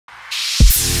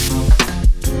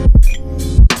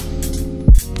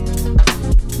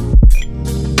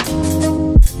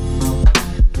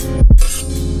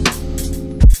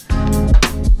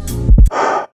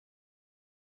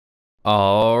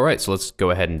All right, so let's go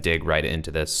ahead and dig right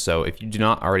into this. So if you do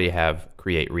not already have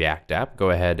Create React App, go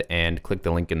ahead and click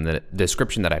the link in the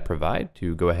description that I provide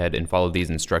to go ahead and follow these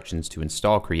instructions to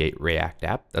install Create React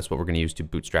App. That's what we're going to use to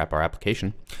bootstrap our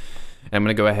application. And I'm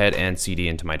going to go ahead and cd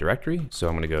into my directory. So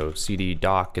I'm going to go cd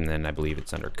doc, and then I believe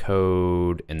it's under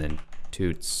code, and then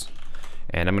toots.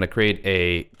 And I'm going to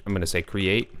create I'm going to say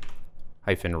create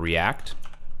 -react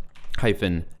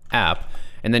 -app.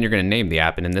 And then you're going to name the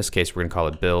app, and in this case, we're going to call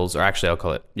it Bills, or actually I'll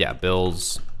call it,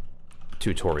 Bills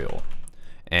Tutorial.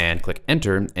 And click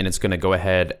enter, and it's going to go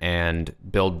ahead and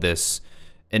build this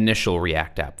initial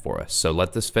React app for us. So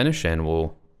let this finish and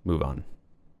we'll move on.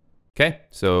 Okay,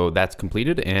 so that's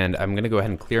completed, and I'm going to go ahead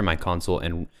and clear my console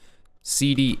and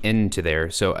cd into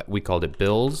there. So we called it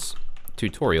Bills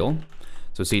Tutorial.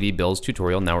 So cd Bills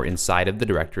Tutorial, now we're inside of the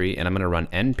directory, and I'm going to run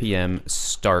npm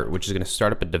start, which is going to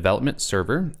start up a development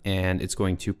server, and it's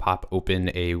going to pop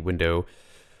open a window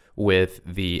with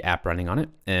the app running on it.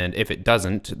 And if it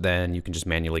doesn't, then you can just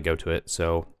manually go to it.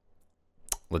 So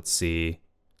let's see,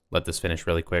 let this finish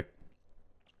really quick.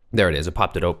 There it is, it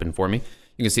popped it open for me.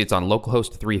 You can see it's on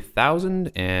localhost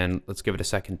 3000, and let's give it a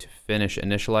second to finish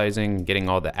initializing, getting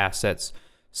all the assets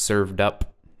served up.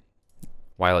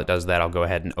 While it does that, I'll go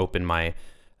ahead and open my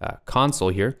console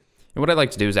here. And what I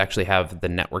like to do is actually have the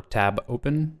network tab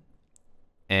open.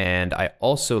 And I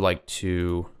also like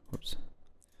to, let's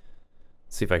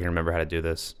see if I can remember how to do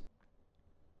this.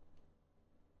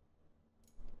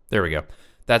 There we go.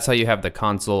 That's how you have the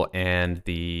console and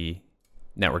the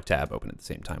network tab open at the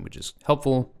same time, which is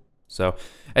helpful. So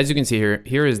as you can see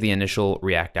here is the initial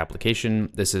React application.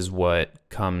 This is what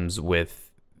comes with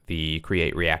the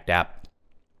Create React app.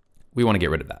 We want to get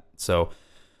rid of that. So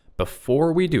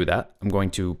before we do that, I'm going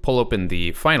to pull open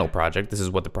the final project. This is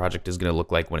what the project is going to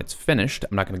look like when it's finished.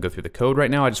 I'm not going to go through the code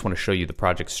right now. I just want to show you the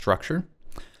project structure.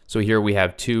 So here we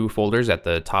have two folders at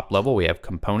the top level. We have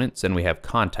components and we have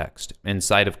context.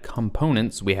 Inside of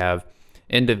components, we have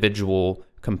individual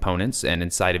components, and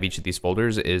inside of each of these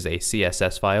folders is a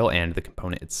CSS file and the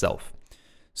component itself.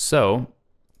 So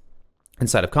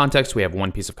inside of context, we have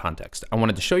one piece of context. I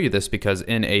wanted to show you this because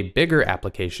in a bigger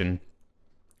application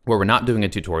where we're not doing a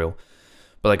tutorial,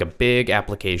 but like a big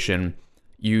application,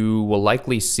 you will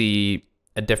likely see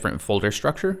a different folder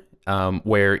structure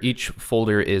where each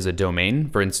folder is a domain.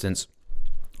 For instance,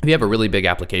 if you have a really big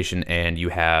application and you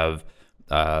have,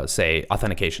 say,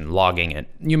 authentication, logging in,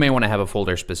 you may want to have a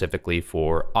folder specifically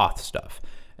for auth stuff.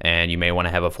 And you may want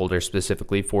to have a folder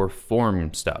specifically for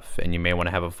form stuff. And you may want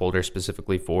to have a folder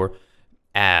specifically for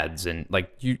ads, and like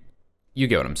you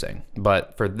get what I'm saying.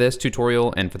 But for this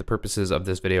tutorial and for the purposes of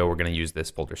this video, we're going to use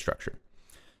this folder structure.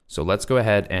 So let's go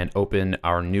ahead and open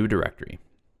our new directory.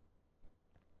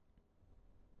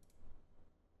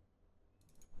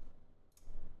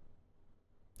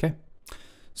 Okay,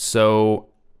 so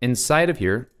inside of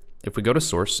here, if we go to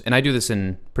source, and I do this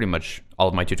in pretty much all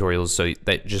of my tutorials so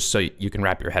that just so you can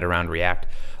wrap your head around React, I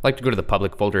like to go to the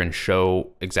public folder and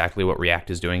show exactly what React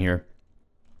is doing here.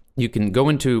 You can go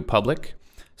into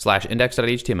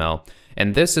public/index.html,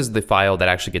 and this is the file that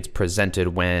actually gets presented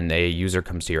when a user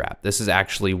comes to your app. This is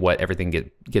actually what everything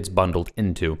gets bundled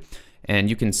into. And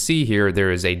you can see here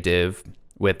there is a div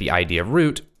with the ID of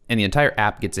root, and the entire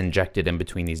app gets injected in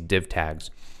between these div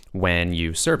tags when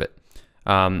you serve it,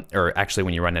 or actually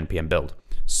when you run npm build.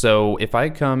 So if I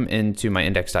come into my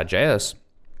index.js,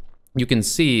 you can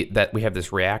see that we have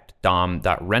this react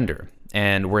dom.render,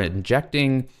 and we're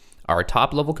injecting our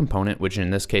top level component, which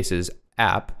in this case is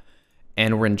app,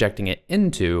 and we're injecting it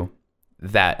into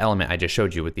that element I just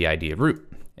showed you with the ID of root.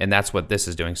 And that's what this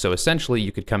is doing. So essentially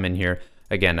you could come in here,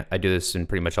 again, I do this in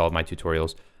pretty much all of my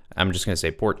tutorials. I'm just gonna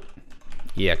say port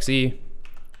exe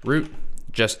root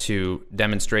just to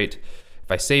demonstrate.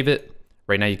 If I save it,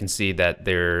 right now you can see that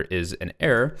there is an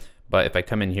error, but if I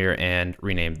come in here and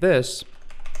rename this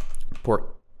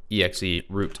port exe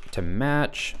root to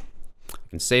match, I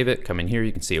can save it, come in here,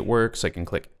 you can see it works. I can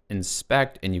click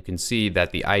inspect, and you can see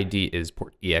that the ID is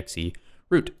port exe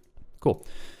root. Cool.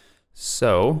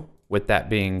 So with that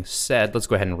being said, let's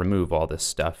go ahead and remove all this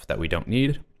stuff that we don't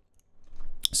need.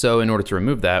 So in order to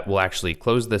remove that, we'll actually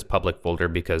close this public folder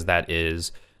because that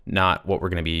is not what we're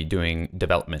going to be doing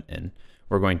development in.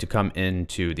 We're going to come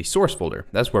into the source folder.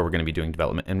 That's where we're going to be doing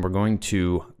development, and we're going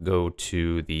to go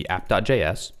to the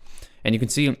app.js. And you can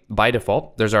see by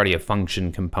default, there's already a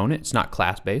function component. It's not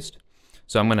class-based.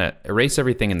 So I'm going to erase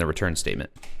everything in the return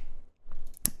statement.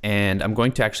 And I'm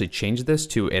going to actually change this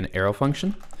to an arrow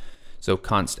function. So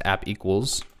const app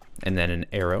equals, and then an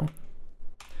arrow,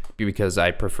 because I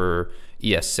prefer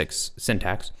ES6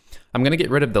 syntax. I'm going to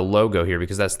get rid of the logo here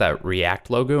because that's that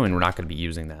React logo, and we're not going to be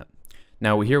using that.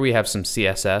 Now here we have some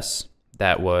CSS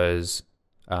that was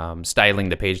styling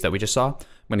the page that we just saw. I'm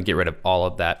going to get rid of all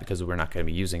of that because we're not going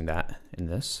to be using that in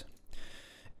this.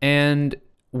 And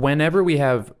whenever we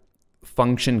have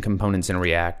function components in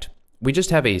React, we just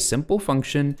have a simple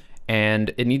function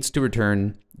and it needs to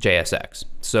return JSX.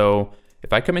 So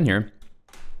if I come in here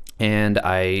and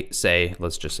I say,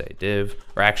 let's just say div,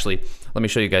 or actually, let me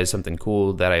show you guys something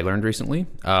cool that I learned recently.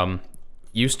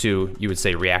 Used to, you would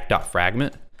say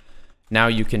react.fragment. Now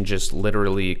you can just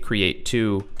literally create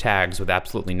 2 tags with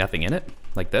absolutely nothing in it,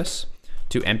 like this,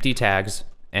 2 empty tags,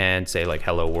 and say like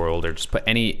hello world, or just put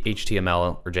any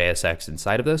HTML or JSX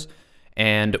inside of this,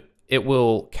 and it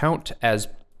will count as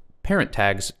parent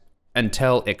tags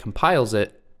until it compiles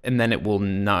it, and then it will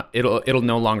not, it'll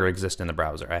no longer exist in the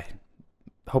browser. I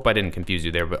hope I didn't confuse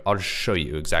you there, but I'll just show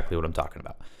you exactly what I'm talking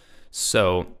about.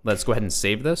 So let's go ahead and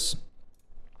save this.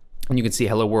 And you can see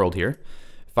hello world here.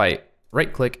 If I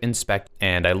right click, inspect,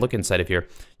 and I look inside of here,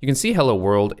 you can see hello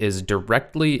world is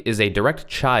a direct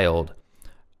child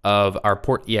of our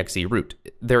port exe root.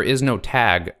 There is no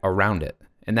tag around it.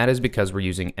 And that is because we're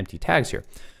using empty tags here.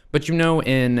 But you know,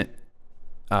 in,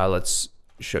 let's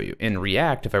show you, in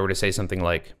React, if I were to say something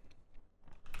like,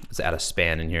 let's add a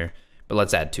span in here, but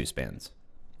let's add 2 spans.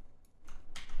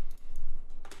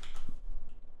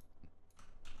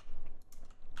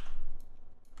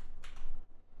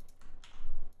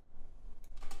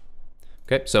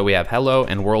 Okay, so we have hello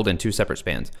and world in 2 separate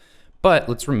spans. But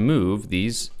let's remove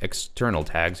these external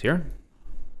tags here.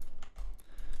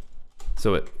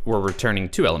 So we're returning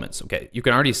 2 elements. Okay, you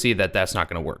can already see that that's not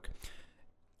going to work.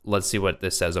 Let's see what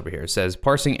this says over here. It says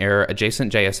parsing error,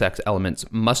 adjacent JSX elements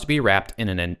must be wrapped in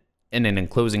an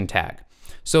enclosing tag.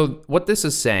 So what this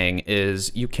is saying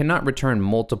is you cannot return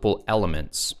multiple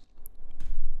elements.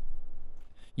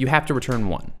 You have to return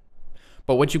 1.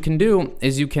 But what you can do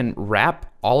is you can wrap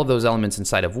all of those elements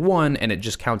inside of 1 and it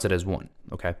just counts it as 1,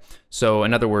 okay? So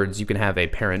in other words, you can have a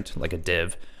parent, like a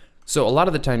div. So a lot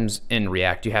of the times in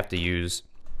React, you have to use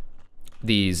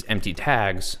these empty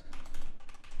tags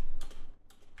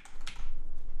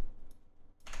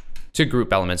to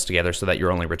group elements together so that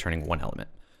you're only returning 1 element.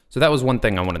 So that was one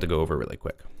thing I wanted to go over really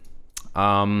quick.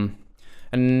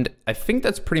 And I think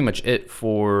that's pretty much it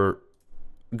for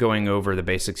going over the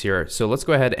basics here. So let's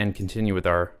go ahead and continue with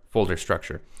our folder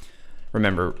structure.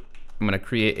 Remember, I'm going to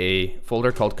create a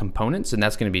folder called components, and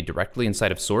that's going to be directly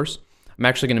inside of source. I'm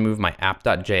actually going to move my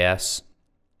app.js,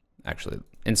 actually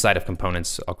inside of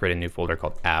components, I'll create a new folder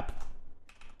called app.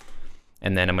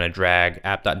 And then I'm going to drag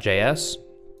app.js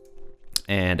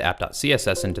and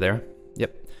app.css into there.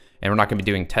 Yep. And we're not going to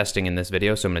be doing testing in this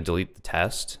video, so I'm going to delete the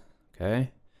test.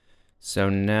 Okay. So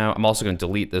now I'm also going to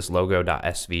delete this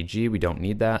logo.svg. We don't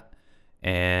need that.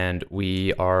 And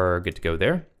we are good to go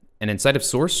there. And inside of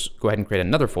source, go ahead and create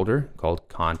another folder called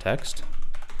context.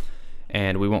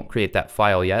 And we won't create that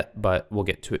file yet, but we'll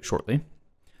get to it shortly.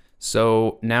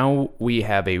 So now we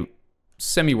have a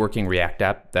semi-working React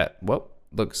app that, well,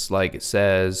 looks like it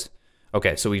says,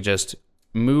 okay, so we just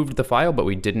moved the file, but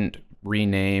we didn't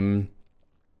rename,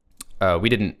 we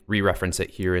didn't re-reference it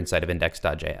here inside of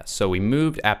index.js. So we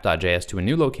moved app.js to a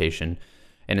new location,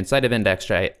 and inside of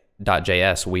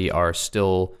index.js, we are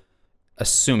still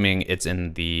assuming it's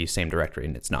in the same directory,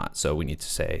 and it's not. So we need to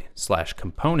say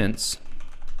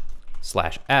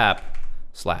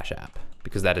 /components/app/app,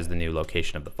 because that is the new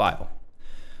location of the file.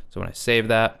 So when I save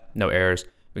that, no errors,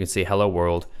 we can see hello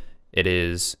world. It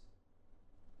is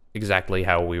exactly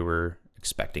how we were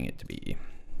expecting it to be,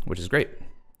 which is great.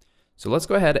 So let's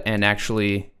go ahead and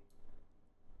actually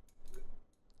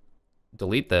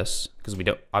delete this, because we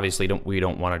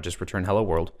don't want to just return hello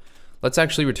world. Let's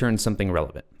actually return something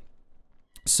relevant.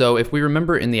 So if we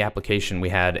remember in the application, we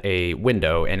had a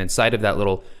window, and inside of that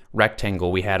little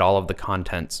rectangle, we had all of the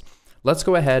contents. Let's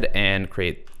go ahead and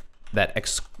create that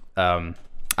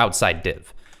outside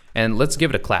div. And let's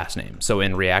give it a class name. So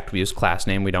in React, we use class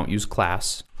name. We don't use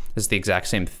class. It's the exact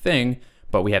same thing,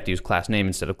 but we have to use class name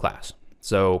instead of class.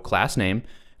 So class name, and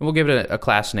we'll give it a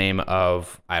class name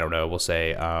of, I don't know, we'll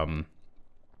say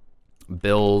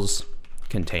bills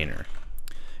container.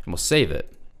 And we'll save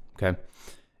it, okay?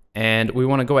 And we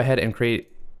want to go ahead and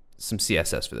create some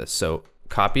CSS for this. So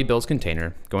copy bills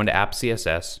container, go into app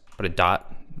CSS, put a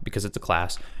dot because it's a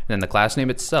class, and then the class name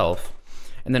itself.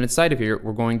 And then inside of here,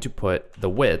 we're going to put the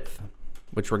width,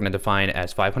 which we're going to define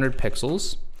as 500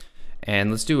 pixels.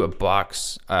 And let's do a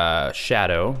box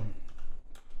shadow.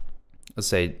 Let's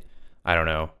say, I don't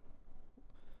know,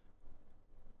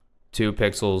 2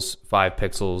 pixels, 5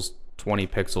 pixels, 20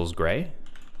 pixels gray.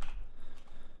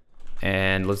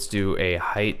 And let's do a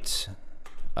height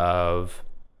of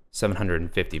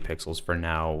 750 pixels for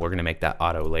now. We're gonna make that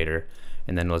auto later.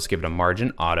 And then let's give it a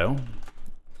margin auto.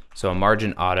 So a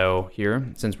margin auto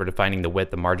here, since we're defining the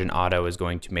width, the margin auto is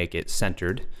going to make it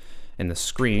centered in the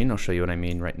screen. I'll show you what I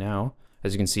mean right now.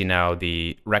 As you can see now,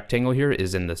 the rectangle here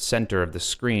is in the center of the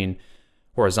screen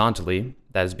horizontally.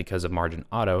 That is because of margin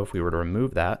auto. If we were to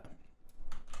remove that,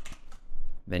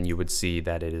 then you would see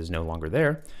that it is no longer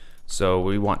there. So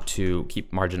we want to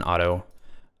keep margin auto,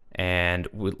 and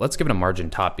let's give it a margin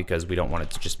top because we don't want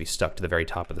it to just be stuck to the very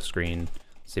top of the screen.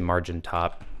 Say margin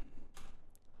top,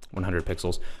 100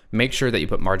 pixels. Make sure that you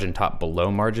put margin top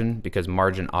below margin because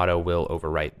margin auto will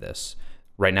overwrite this.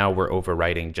 Right now we're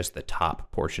overwriting just the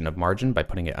top portion of margin by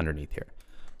putting it underneath here.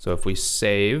 So if we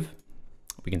save,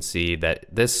 we can see that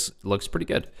this looks pretty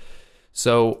good.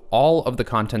 So all of the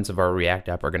contents of our React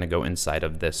app are going to go inside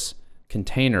of this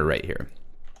container right here.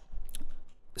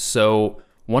 So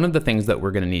one of the things that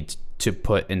we're going to need to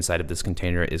put inside of this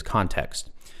container is context.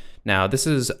 Now, this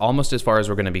is almost as far as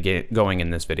we're going to be going in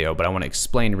this video, but I want to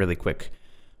explain really quick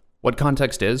what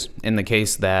context is in the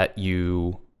case that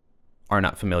you are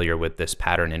not familiar with this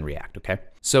pattern in React, okay?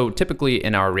 So typically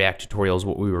in our React tutorials,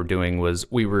 what we were doing was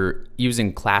we were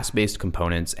using class-based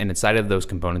components, and inside of those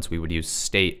components, we would use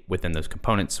state within those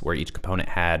components where each component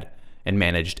had and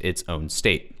managed its own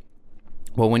state.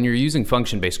 Well, when you're using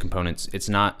function-based components, it's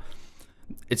not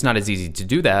as easy to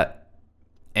do that,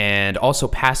 and also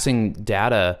passing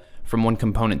data from one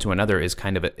component to another is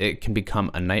it can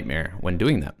become a nightmare when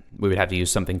doing that. We would have to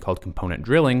use something called component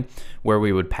drilling, where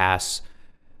we would pass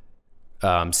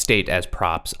state as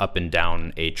props up and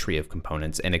down a tree of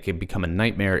components, and it could become a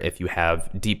nightmare if you have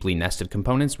deeply nested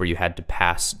components where you had to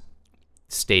pass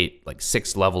state like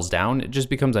 6 levels down. It just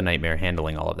becomes a nightmare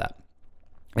handling all of that,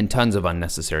 and tons of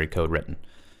unnecessary code written.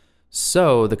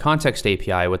 So the context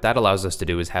API, what that allows us to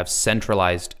do is have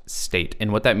centralized state,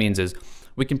 and what that means is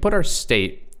we can put our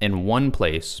state in one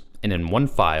place and in one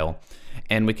file,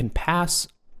 and we can pass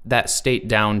that state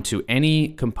down to any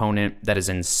component that is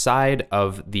inside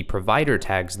of the provider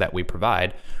tags that we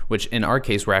provide, which in our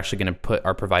case, we're actually going to put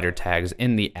our provider tags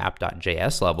in the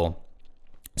app.js level.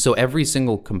 So every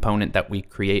single component that we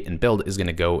create and build is going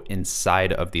to go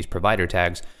inside of these provider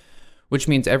tags, which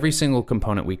means every single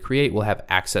component we create will have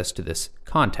access to this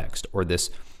context or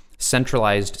this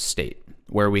centralized state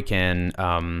where we can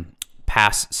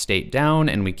pass state down,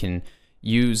 and we can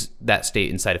use that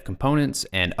state inside of components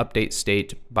and update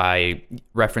state by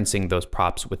referencing those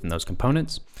props within those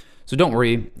components. So don't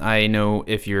worry. I know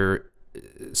if you're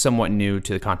somewhat new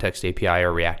to the context API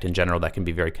or React in general, that can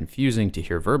be very confusing to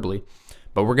hear verbally,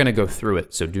 but we're going to go through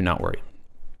it, so do not worry.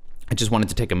 I just wanted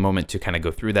to take a moment to kind of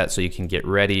go through that so you can get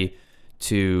ready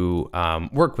to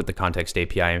work with the context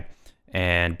API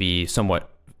and be somewhat,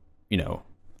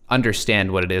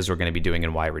 understand what it is we're going to be doing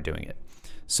and why we're doing it.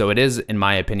 So it is, in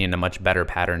my opinion, a much better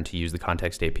pattern to use the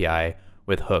context API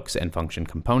with hooks and function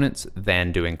components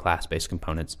than doing class-based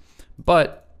components.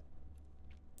 But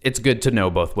it's good to know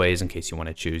both ways in case you want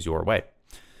to choose your way.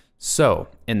 So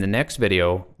in the next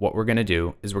video, what we're going to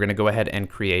do is we're going to go ahead and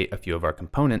create a few of our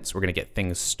components. We're going to get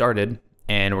things started,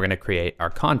 and we're going to create our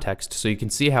context so you can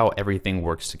see how everything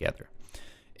works together.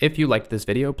 If you liked this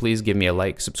video, please give me a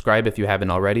like, subscribe if you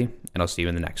haven't already, and I'll see you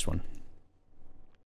in the next one.